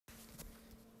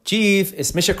Jeev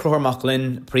is Misha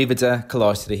Crohormachlin Privada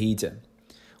Coláiste hÍde.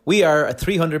 We are a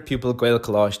 300 pupil Gael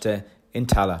Coláiste in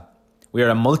Tala. We are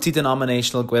a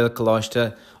multi-denominational Gael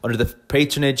Coláiste under the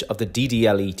patronage of the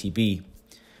DDLETB.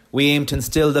 We aim to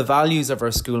instill the values of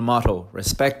our school motto,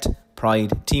 respect,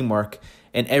 pride, teamwork,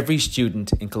 in every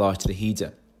student in Coláiste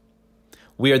hÍde.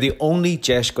 We are the only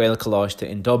Jesh Gael Coláiste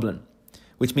in Dublin,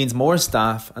 which means more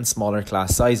staff and smaller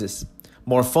class sizes,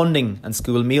 more funding and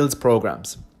school meals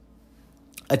programmes,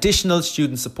 additional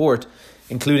student support,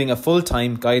 including a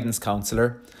full-time guidance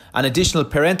counsellor, and additional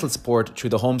parental support through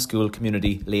the homeschool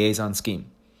community liaison scheme,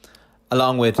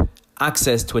 along with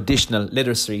access to additional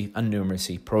literacy and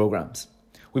numeracy programmes.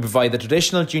 We provide the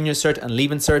traditional Junior Cert and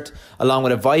Leaving Cert, along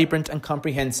with a vibrant and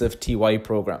comprehensive TY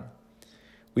programme.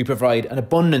 We provide an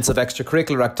abundance of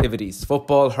extracurricular activities: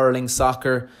 football, hurling,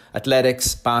 soccer,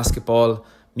 athletics, basketball,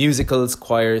 musicals,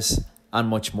 choirs, and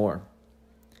much more.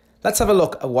 Let's have a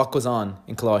look at what goes on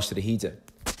in Coláiste hÍde.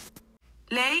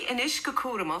 Lei in is go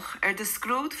cuaramach de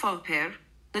scrúd fápéir,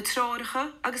 na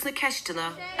tráiricha agus na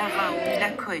ceistena a rang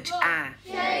le cuid a.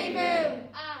 Shebu,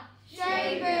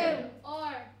 Shebu,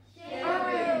 or,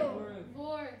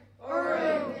 Vor,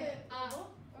 Uru,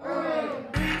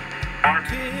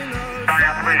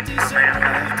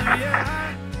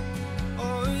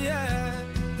 Oh yeah.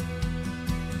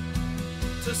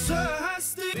 To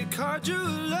Sahasti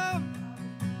Cardula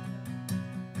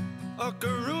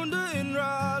Okarunda in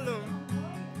Ralum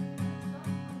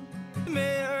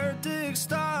Mayor Dick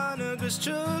Stanagus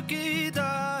Chucky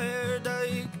Dyer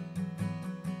Dyke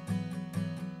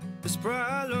This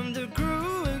problem the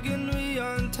grew again we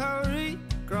on Towery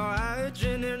Grow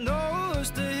Adrian and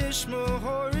nose the Hishmo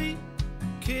Hori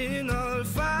King all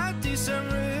fatty some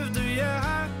river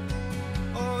yeah.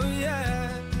 Oh yeah.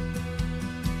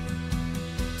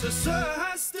 To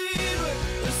Sahasti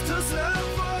it's to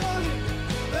Sahasti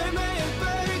they made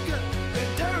bacon,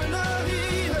 and Darren I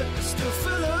still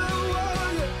fill a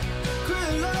water,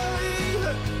 Krill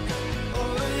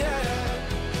oh yeah.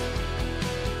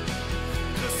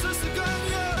 Cause it's the gun,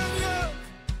 yeah.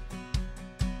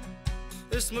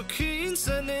 It's McKean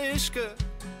Sanishka,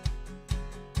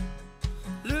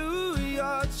 Louis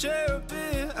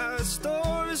Archerby, a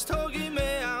stories Togi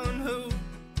me on who.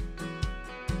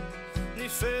 Ni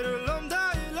federal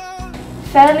dialogue.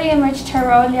 Fairly image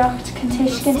Terroliacht,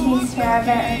 Contishkin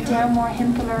Tisraga, Delmore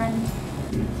Himplerin.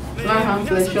 Mar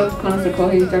hampla seos chun sa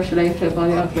cothí dar se leibhte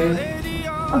bailíocht réil.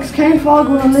 Agus céim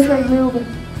fágú an literary glúbe.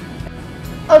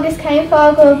 Agus céim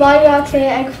fágú bailíocht lé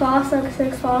ag fás agus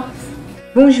ag fás.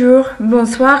 Bonjour,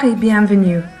 bonsoir et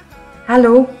bienvenue.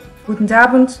 Hallo, guten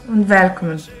Abend und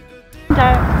willkommen.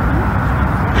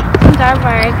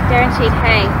 Darbarg, Darren Sheet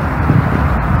Hay.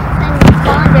 And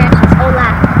Spawn Darren Sheet Ola.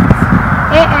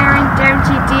 Aaron Darren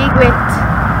Sheet Digwit.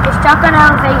 Is Stockon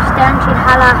Alvage Darren Sheet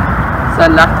Hala.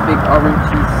 San Latvik Orange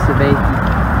Sheet Savaki.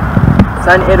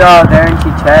 San Idol Darren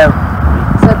Sheet Chow.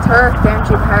 Sa Turk Darren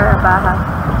Sheet Harabaha.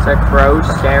 Sa Crows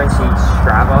Darren Sheet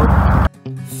Stravo.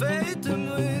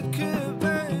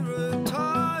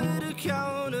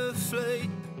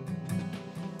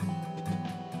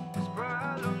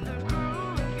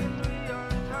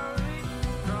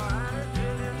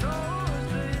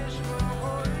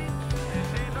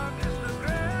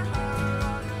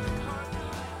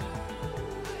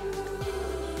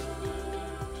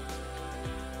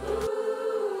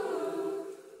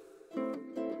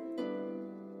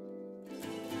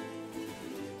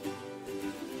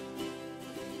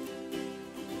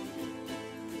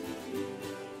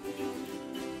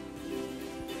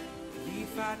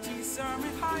 Fatty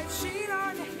sermon hype sheet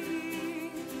on the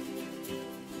heat.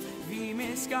 Vi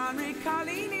miskan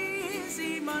Rikalini,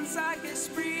 Simon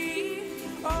Sakesprit.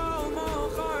 Oh, mon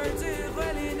heart to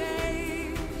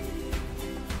Reline.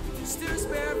 Still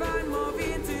spare by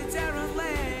moving to Darren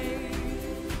Lane.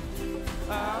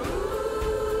 Ah, ooh,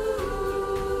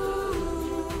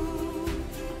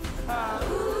 ah,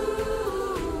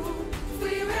 ooh.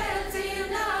 We ready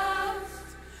lost.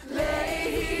 Lay,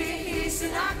 he's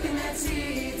an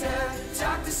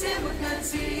Talk to Sim with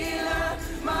Nansila,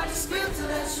 my dispute to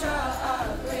the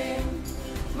struggling.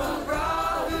 My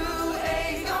bra, who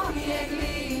ain't only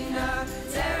Eglina,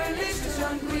 Darren Lishka,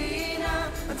 John Greena,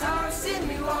 a tower sin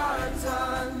me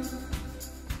Warton.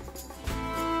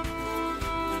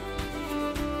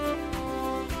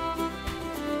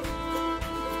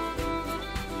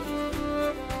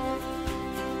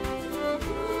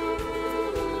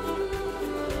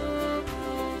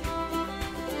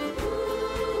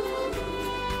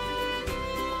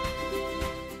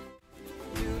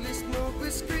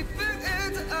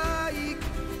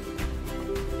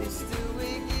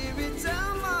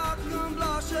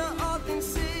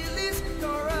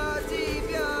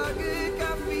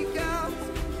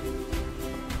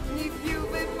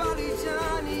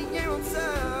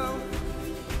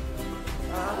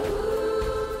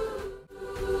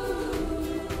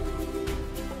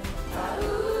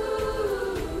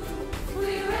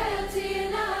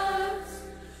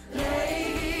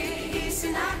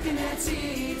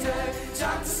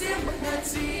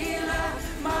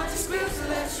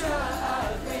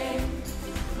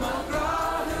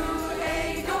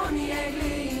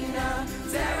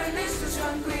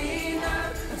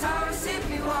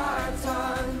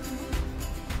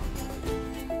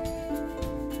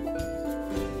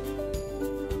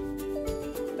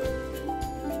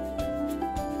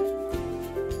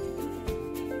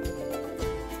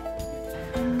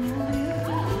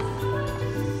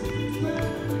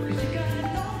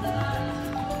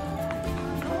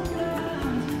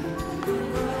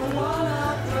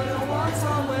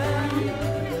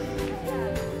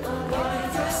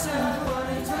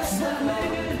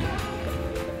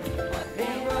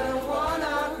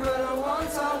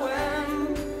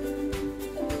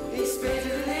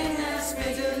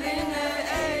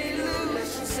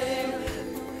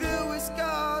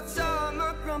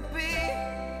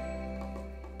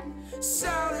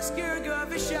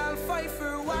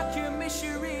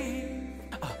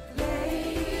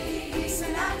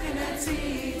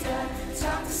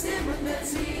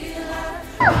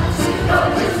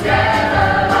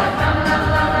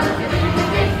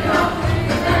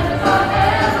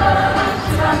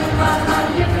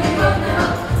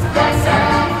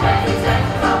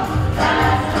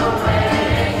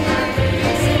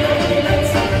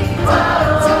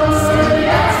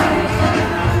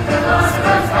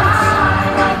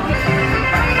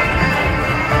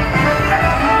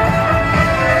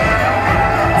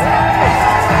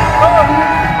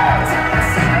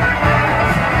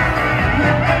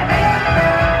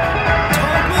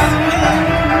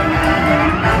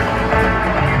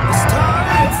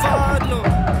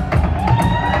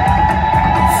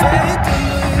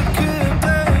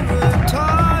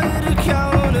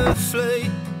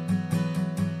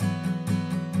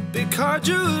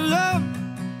 Bicardula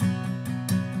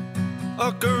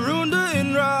Ocarunda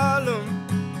in Ralum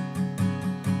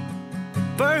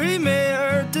Barry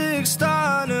Mayor Dick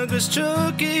Stanagus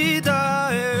Chucky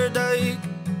Dyer Dyke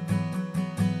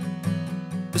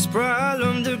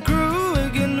Spralum the grew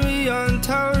again we on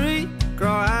Towery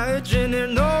Grahajin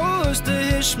in nose the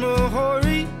Hishmo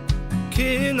Hori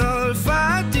King all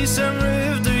fatty some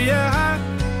riv the yeah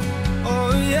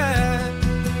oh yeah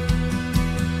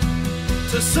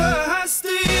to Sir Hastid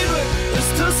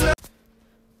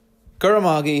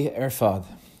Guramagi Erfad.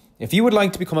 If you would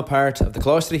like to become a part of the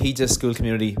Coláiste hÍde school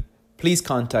community, please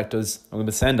contact us and we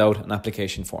will send out an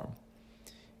application form.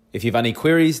 If you have any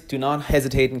queries, do not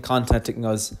hesitate in contacting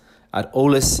us at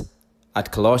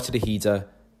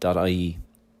olis@coláistehíde.ie.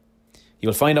 You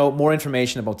will find out more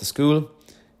information about the school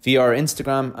via our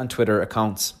Instagram and Twitter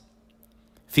accounts.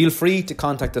 Feel free to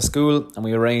contact the school and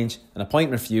we arrange an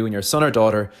appointment for you and your son or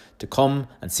daughter to come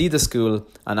and see the school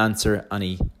and answer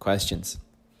any questions.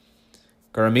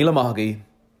 Guramila Mahagi,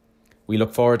 we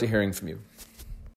look forward to hearing from you.